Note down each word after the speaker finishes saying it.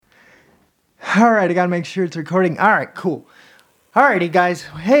Alright, I gotta make sure it's recording. Alright, cool. Alrighty, guys.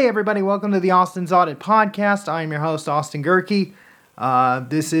 Hey, everybody. Welcome to the Austin's Audit Podcast. I am your host, Austin Gerke.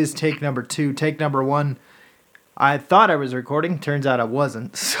 This is take number 2. Take number 1, I thought I was recording. Turns out I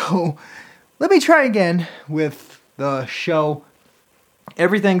wasn't. So, let me try again with the show.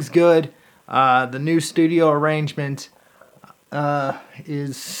 Everything's good. The new studio arrangement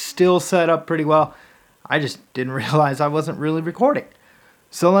is still set up pretty well. I just didn't realize I wasn't really recording.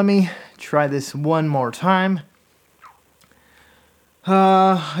 So let me try this one more time.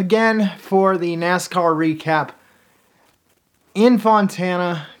 Again, for the NASCAR recap. In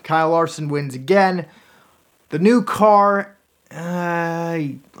Fontana, Kyle Larson wins again. The new car,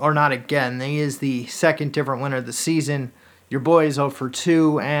 or not again, he is the second different winner of the season. Your boy is 0 for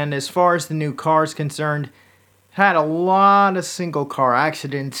 2, and as far as the new car is concerned, had a lot of single car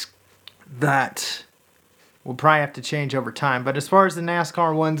accidents that we'll probably have to change over time. But as far as the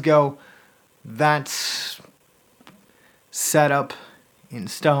NASCAR ones go, that's set up in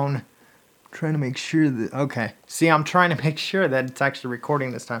stone. I'm trying to make sure that... Okay. See, I'm trying to make sure that it's actually recording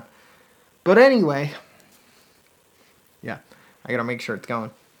this time. But anyway... Yeah, I gotta make sure it's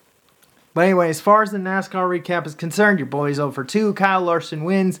going. But anyway, as far as the NASCAR recap is concerned, your boy's 0 for 2. Kyle Larson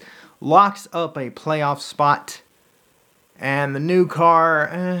wins. Locks up a playoff spot. And the new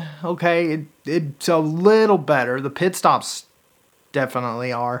car, okay, it's a little better. The pit stops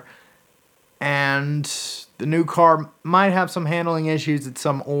definitely are. And the new car might have some handling issues at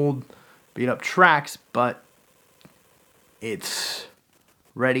some old beat-up tracks, but it's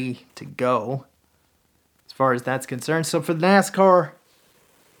ready to go as far as that's concerned. So for the NASCAR,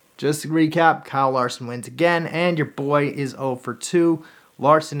 just to recap, Kyle Larson wins again, and your boy is 0 for 2.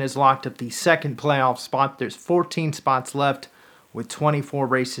 Larson has locked up the second playoff spot. There's 14 spots left with 24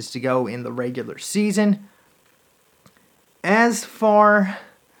 races to go in the regular season. As far...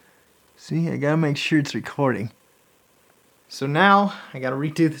 See, I gotta make sure it's recording. So now, I gotta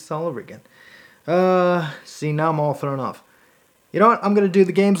redo this all over again. See, now I'm all thrown off. You know what? I'm gonna do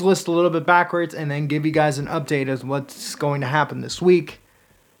the games list a little bit backwards and then give you guys an update as what's going to happen this week.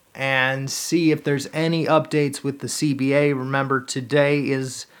 And see if there's any updates with the CBA. Remember, today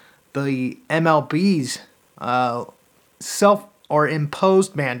is the MLB's self or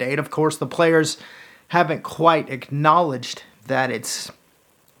imposed mandate. Of course, the players haven't quite acknowledged that it's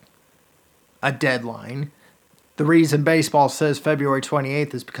a deadline. The reason baseball says February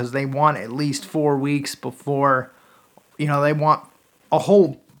 28th is because they want at least 4 weeks before, they want a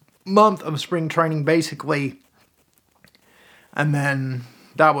whole month of spring training basically. And then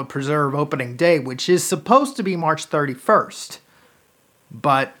that would preserve opening day, which is supposed to be March 31st.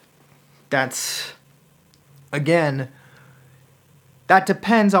 But that's, again, that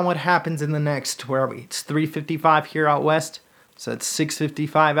depends on what happens in the next, where are we? It's 3:55 here out west, so it's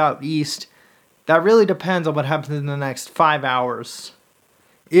 6:55 out east. That really depends on what happens in the next 5 hours.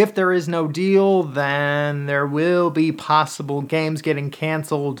 If there is no deal, then there will be possible games getting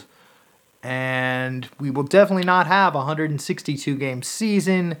canceled. And we will definitely not have a 162-game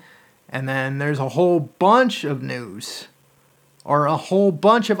season. And then there's a whole bunch of news. Or a whole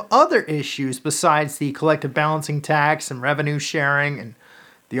bunch of other issues besides the collective balancing tax and revenue sharing and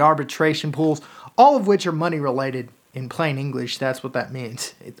the arbitration pools. All of which are money related. In plain English, that's what that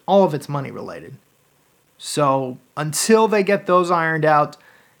means. All of it's money related. So until they get those ironed out,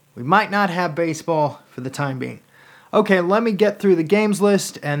 we might not have baseball for the time being. Okay, let me get through the games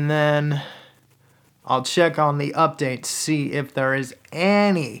list, and then I'll check on the updates, see if there is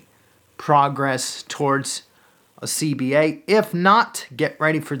any progress towards a CBA. If not, get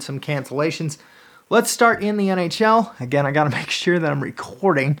ready for some cancellations. Let's start in the NHL. Again, I got to make sure that I'm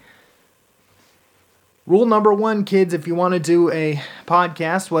recording. Rule number 1, kids, if you want to do a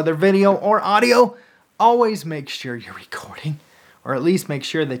podcast, whether video or audio, always make sure you're recording, or at least make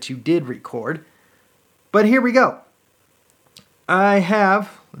sure that you did record. But here we go.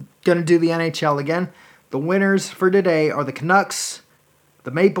 Going to do the NHL again. The winners for today are the Canucks,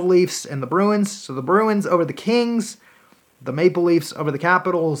 the Maple Leafs, and the Bruins. So the Bruins over the Kings, the Maple Leafs over the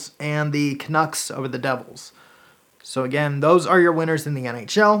Capitals, and the Canucks over the Devils. So again, those are your winners in the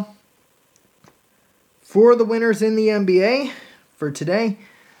NHL. For the winners in the NBA for today,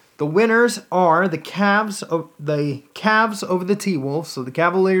 the winners are the Cavs over the T-Wolves, so the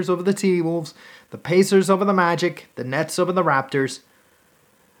Cavaliers over the T-Wolves, the Pacers over the Magic, the Nets over the Raptors,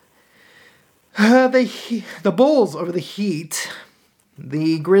 the Bulls over the Heat,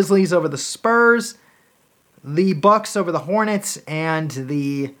 the Grizzlies over the Spurs, the Bucks over the Hornets, and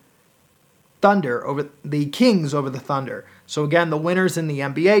the Kings over the Thunder. So again, the winners in the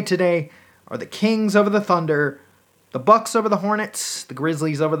NBA today are the Kings over the Thunder, the Bucks over the Hornets, the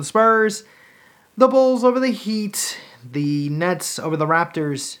Grizzlies over the Spurs, the Bulls over the Heat, the Nets over the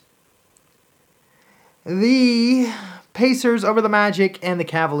Raptors, the Pacers over the Magic, and the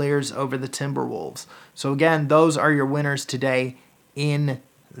Cavaliers over the Timberwolves. So again, those are your winners today in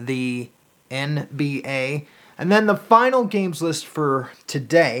the NBA. And then the final games list for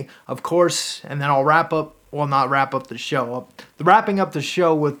today, of course, and then I'll wrapping up the show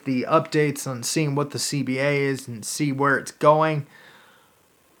with the updates on seeing what the CBA is and see where it's going.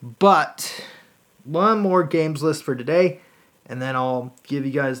 But one more games list for today, and then I'll give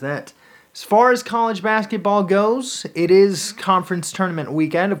you guys that. As far as college basketball goes, it is conference tournament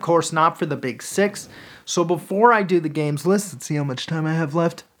weekend. Of course, not for the Big Six. So before I do the games list, let's see how much time I have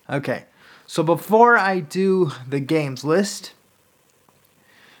left. Okay, so before I do the games list,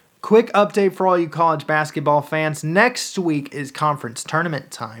 quick update for all you college basketball fans. Next week is conference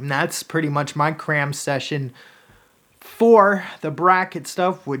tournament time. That's pretty much my cram session for the bracket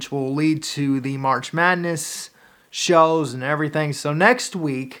stuff, which will lead to the March Madness shows and everything. So next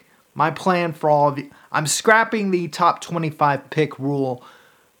week, my plan for all of you, I'm scrapping the top 25 pick rule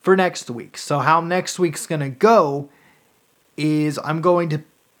for next week. So how next week's going to go is I'm going to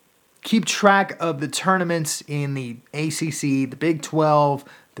keep track of the tournaments in the ACC, the Big 12,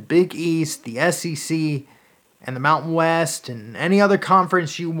 the Big East, the SEC, and the Mountain West, and any other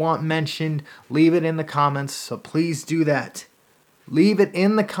conference you want mentioned. Leave it in the comments, so please do that. Leave it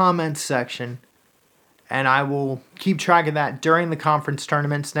in the comments section, and I will keep track of that during the conference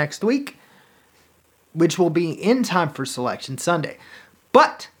tournaments next week, which will be in time for Selection Sunday.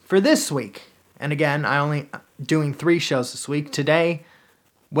 But for this week, and again, I only doing 3 shows this week, today,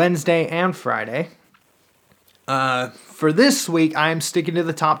 Wednesday, and Friday. For this week, I am sticking to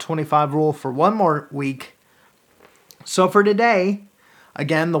the top 25 rule for one more week. So for today,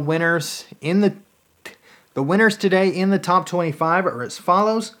 again, the winners today in the top 25 are as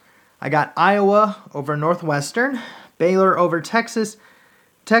follows. I got Iowa over Northwestern, Baylor over Texas,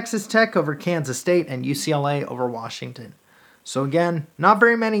 Texas Tech over Kansas State, and UCLA over Washington. So again, not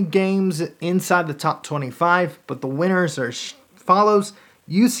very many games inside the top 25, but the winners are as follows.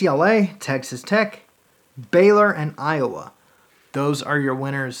 UCLA, Texas Tech, Baylor, and Iowa. Those are your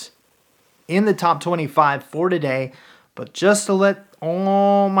winners in the top 25 for today. But just to let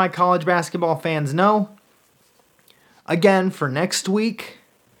all my college basketball fans know, again, for next week,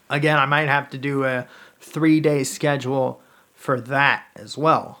 again, I might have to do a 3-day schedule for that as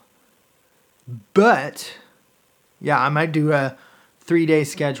well. But, yeah, I might do a 3-day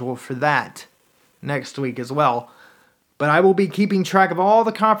schedule for that next week as well. But I will be keeping track of all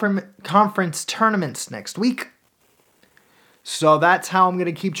the conference tournaments next week. So that's how I'm going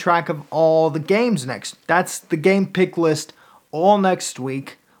to keep track of all the games next. That's the game pick list all next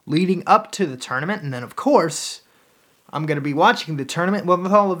week leading up to the tournament. And then, of course, I'm going to be watching the tournament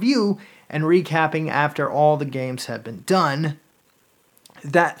with all of you and recapping after all the games have been done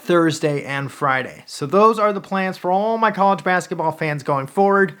that Thursday and Friday. So those are the plans for all my college basketball fans going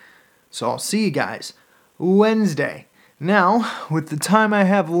forward. So I'll see you guys Wednesday. Now, with the time I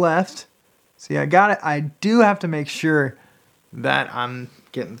have left, see, I got it. I do have to make sure that I'm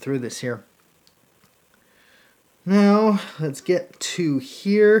getting through this here. Now, let's get to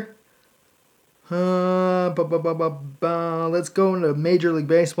here. Let's go into Major League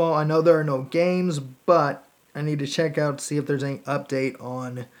Baseball. I know there are no games, but I need to check out to see if there's any update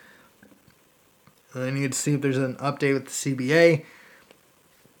on. I need to see if there's an update with the CBA.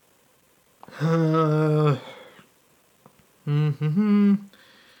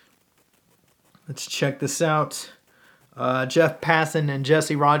 Let's check this out. Jeff Passan and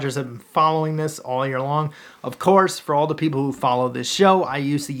Jesse Rogers have been following this all year long. Of course, for all the people who follow this show, I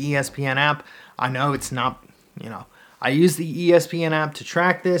use the ESPN app. I know it's not, I use the ESPN app to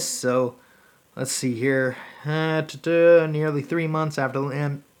track this. So let's see here. Nearly 3 months after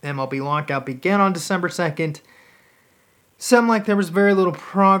the MLB lockout began on December 2nd. Seemed like there was very little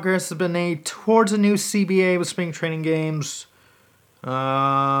progress has been made towards a new CBA with spring training games.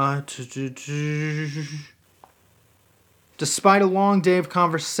 Despite a long day of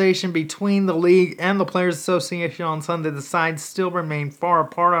conversation between the league and the Players Association on Sunday, the sides still remain far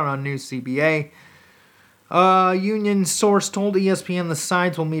apart on a new CBA. Union source told ESPN the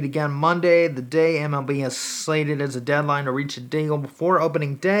sides will meet again Monday, the day MLB has slated as a deadline to reach a deal before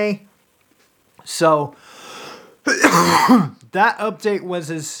opening day. So, that update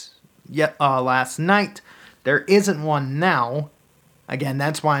was last night. There isn't one now. Again,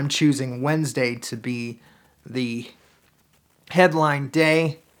 that's why I'm choosing Wednesday to be the headline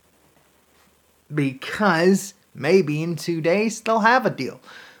day, because maybe in 2 days they'll have a deal.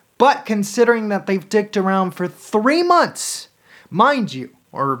 But considering that they've dicked around for 3 months, mind you,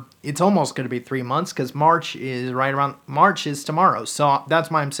 or it's almost going to be 3 months because March is tomorrow. So that's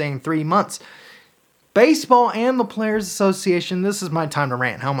why I'm saying 3 months. Baseball and the Players Association, this is my time to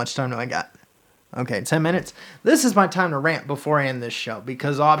rant. How much time do I got? Okay, 10 minutes. This is my time to rant before I end this show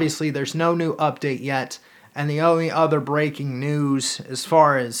because obviously there's no new update yet. And the only other breaking news as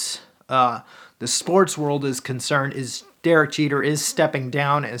far as the sports world is concerned is Derek Jeter is stepping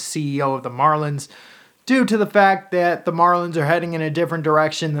down as CEO of the Marlins due to the fact that the Marlins are heading in a different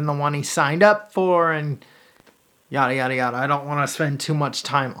direction than the one he signed up for and yada, yada, yada. I don't want to spend too much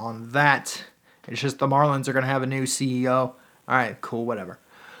time on that. It's just the Marlins are going to have a new CEO. All right, cool, whatever.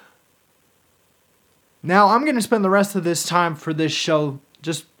 Now, I'm going to spend the rest of this time for this show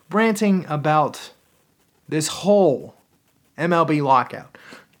just ranting about this whole MLB lockout.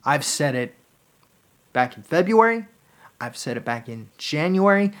 I've said it back in February. I've said it back in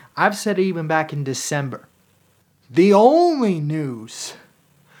January. I've said it even back in December. The only news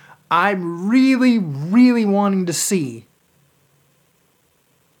I'm really, really wanting to see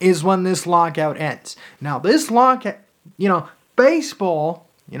is when this lockout ends. Now, this lockout, baseball,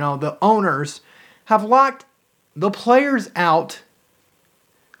 the owners have locked the players out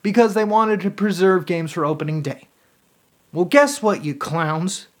because they wanted to preserve games for opening day. Well, guess what, you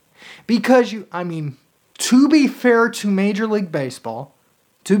clowns? Because to be fair to Major League Baseball,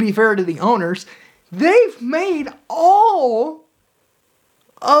 to be fair to the owners, they've made all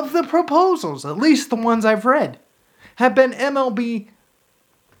of the proposals, at least the ones I've read, have been MLB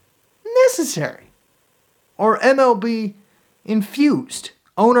necessary. Or MLB infused.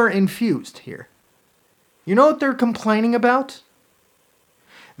 Owner infused here. You know what they're complaining about?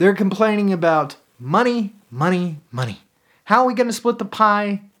 They're complaining about money, money, money. How are we going to split the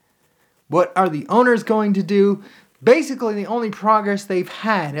pie? What are the owners going to do? Basically, the only progress they've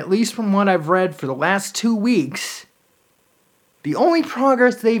had, at least from what I've read for the last 2 weeks, the only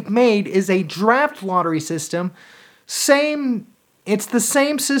progress they've made is a draft lottery system. It's the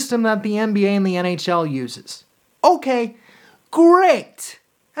same system that the NBA and the NHL uses. Okay, great.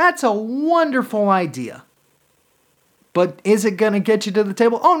 That's a wonderful idea. But is it going to get you to the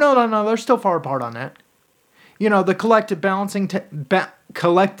table? Oh, no, they're still far apart on that. The collective balancing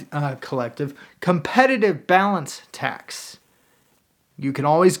competitive balance tax. You can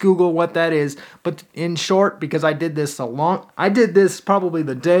always Google what that is, but in short, because I did this probably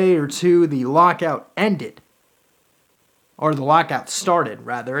the day or two the lockout ended. Or the lockout started,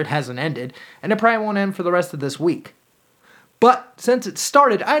 rather. It hasn't ended, and it probably won't end for the rest of this week. But since it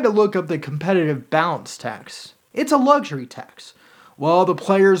started, I had to look up the competitive balance tax. It's a luxury tax. Well, the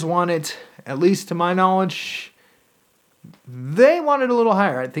players want it, at least to my knowledge, they want it a little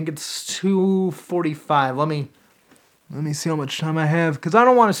higher. I think it's $245. Let me see how much time I have, because I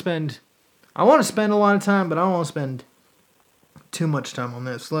want to spend a lot of time, but I don't want to spend too much time on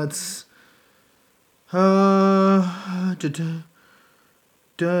this. Let's you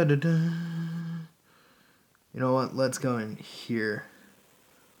know what? Let's go in here.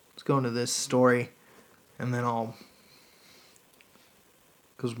 Let's go into this story, and then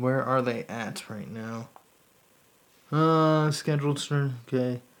because where are they at right now? Scheduled start.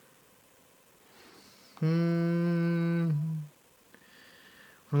 Okay.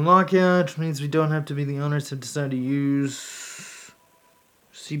 Lockout means we don't have to be the owners to decide to use.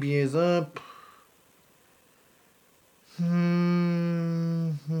 CBA is up.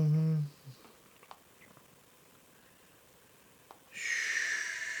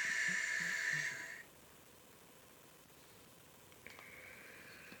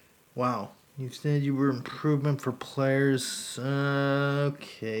 Wow. You said you were improvement for players.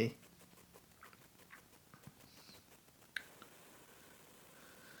 Okay.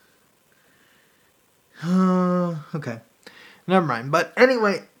 Okay. Never mind. But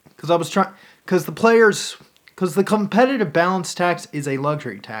anyway, because the competitive balance tax is a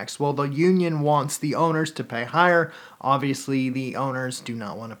luxury tax. Well, the union wants the owners to pay higher. Obviously, the owners do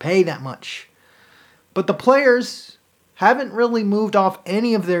not want to pay that much. But the players haven't really moved off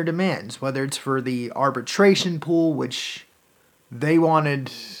any of their demands, whether it's for the arbitration pool, which they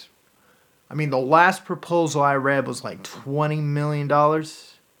wanted. The last proposal I read was like $20 million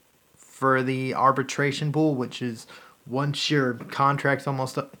for the arbitration pool, which is once your contract's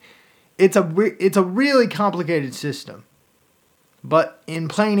almost up. It's a really complicated system. But in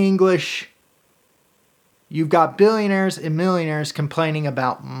plain English, you've got billionaires and millionaires complaining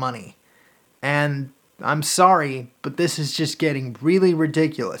about money. And I'm sorry, but this is just getting really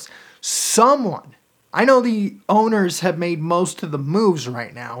ridiculous. I know the owners have made most of the moves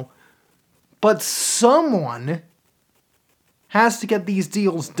right now, but someone has to get these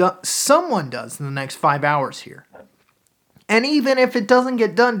deals done. Someone does in the next 5 hours here. And even if it doesn't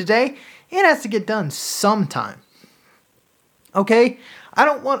get done today, it has to get done sometime. Okay? I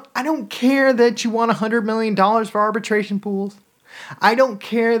don't care that you want $100 million for arbitration pools. I don't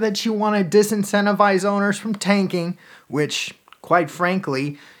care that you want to disincentivize owners from tanking, which, quite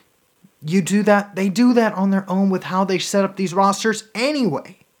frankly, they do that on their own with how they set up these rosters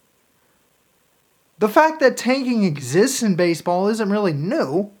anyway. The fact that tanking exists in baseball isn't really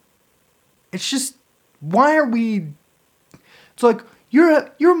new. It's just, why are we... It's like,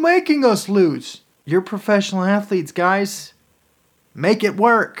 you're making us lose. You're professional athletes, guys. Make it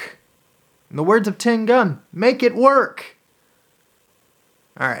work. In the words of Tin Gun, make it work.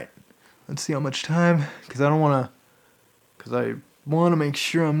 Alright, let's see how much time, because I want to make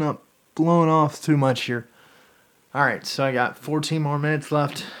sure I'm not blowing off too much here. Alright, so I got 14 more minutes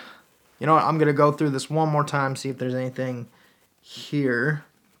left. You know what, I'm going to go through this one more time, see if there's anything here.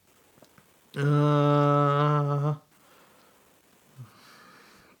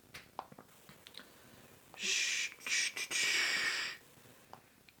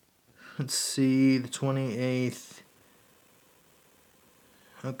 Let's see, the 28th.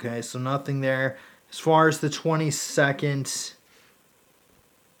 Okay, so nothing there. As far as the 22nd,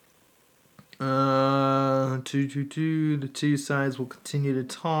 the two sides will continue to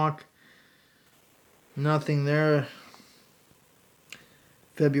talk. Nothing there.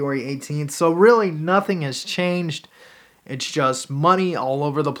 February 18th. So really nothing has changed. It's just money all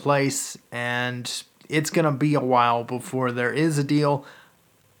over the place, and it's going to be a while before there is a deal.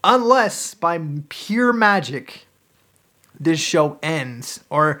 Unless, by pure magic, this show ends.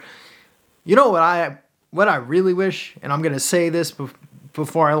 Or, you know what I really wish, and I'm going to say this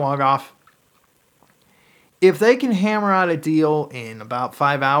before I log off. If they can hammer out a deal in about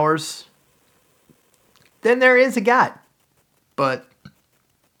 5 hours, then there is a God. But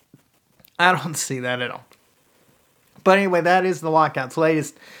I don't see that at all. But anyway, that is the Lockout's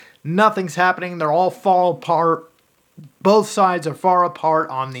latest. Nothing's happening. They're all fall apart. Both sides are far apart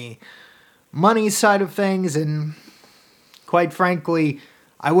on the money side of things, and quite frankly,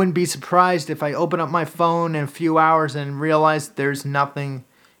 I wouldn't be surprised if I open up my phone in a few hours and realize there's nothing,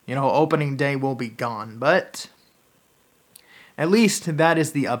 opening day will be gone. But at least that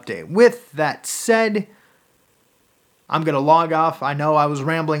is the update. With that said, I'm going to log off. I know I was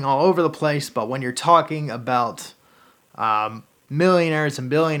rambling all over the place, but when you're talking about millionaires and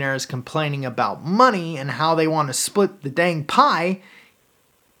billionaires complaining about money and how they want to split the dang pie,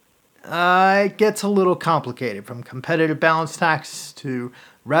 it gets a little complicated. From competitive balance tax to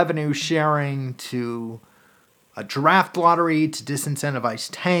revenue sharing to a draft lottery to disincentivize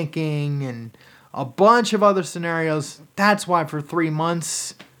tanking and a bunch of other scenarios. That's why for 3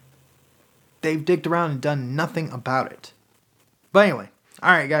 months they've dicked around and done nothing about it. But anyway,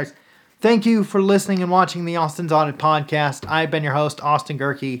 alright guys. Thank you for listening and watching the Austin's Audit Podcast. I've been your host, Austin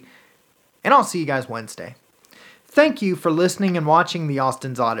Gerke, and I'll see you guys Wednesday. Thank you for listening and watching the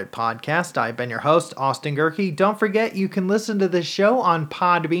Austin's Audit Podcast. I've been your host, Austin Gerke. Don't forget, you can listen to this show on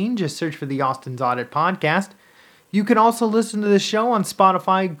Podbean. Just search for the Austin's Audit Podcast. You can also listen to this show on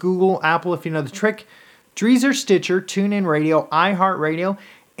Spotify, Google, Apple, if you know the trick, Deezer, Stitcher, TuneIn Radio, iHeartRadio,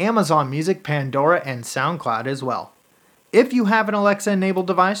 Amazon Music, Pandora, and SoundCloud as well. If you have an Alexa-enabled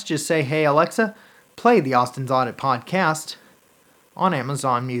device, just say, "Hey Alexa, play the Austin's Audit Podcast" on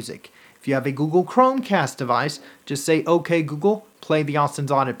Amazon Music. If you have a Google Chromecast device, just say, "Okay Google, play the Austin's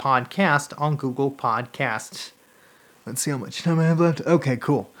Audit Podcast" on Google Podcasts. Let's see how much time I have left. Okay,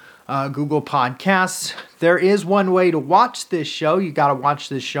 cool. Google Podcasts. There is one way to watch this show. You got to watch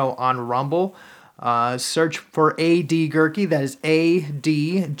this show on Rumble. Search for A.D. Gerke. That is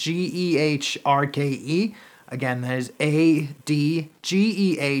A.D.G.E.H.R.K.E. Again, that is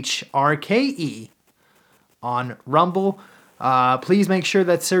A-D-G-E-H-R-K-E on Rumble. Please make sure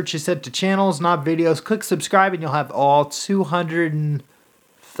that search is set to channels, not videos. Click subscribe and you'll have all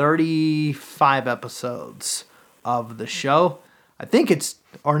 235 episodes of the show. I think it's,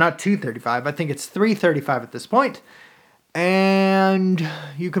 or not 235, I think it's 335 at this point. And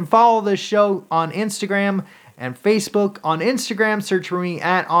you can follow this show on Instagram and Facebook. On Instagram, search for me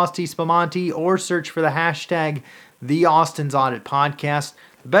at Austin Spamanti or search for the hashtag The Austin's Audit Podcast.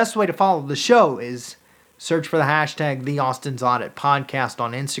 The best way to follow the show is search for the hashtag The Austin's Audit Podcast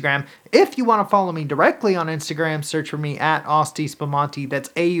on Instagram. If you want to follow me directly on Instagram, search for me at Austin Spamanti. That's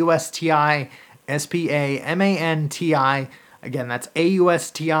AUSTISPAMANTI. Again, that's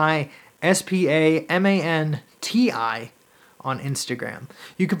AUSTISPAMANTI. on Instagram.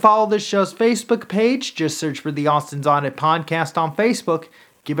 You can follow this show's Facebook page. Just search for the Austin's Audit Podcast on Facebook.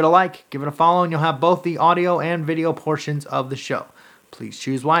 Give it a like, give it a follow, and you'll have both the audio and video portions of the show. Please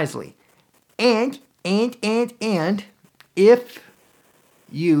choose wisely. And, If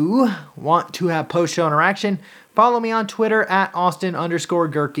you want to have post-show interaction, follow me on Twitter at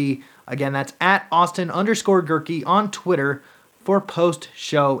Austin_Gerke. Again, that's at Austin_Gerke on Twitter for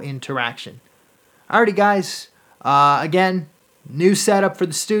post-show interaction. Alrighty, guys. Again, new setup for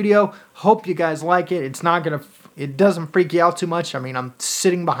the studio. Hope you guys like it. It doesn't freak you out too much. I mean, I'm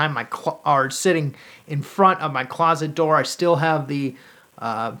sitting behind sitting in front of my closet door. I still have the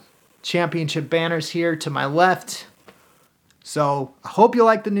championship banners here to my left. So I hope you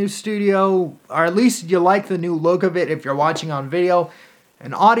like the new studio, or at least you like the new look of it if you're watching on video.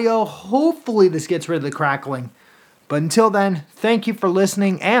 And audio, hopefully this gets rid of the crackling. But until then, thank you for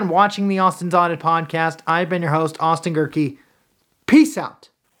listening and watching the Austin's Audit Podcast. I've been your host, Austin Gerke. Peace out.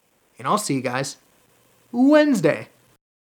 And I'll see you guys Wednesday.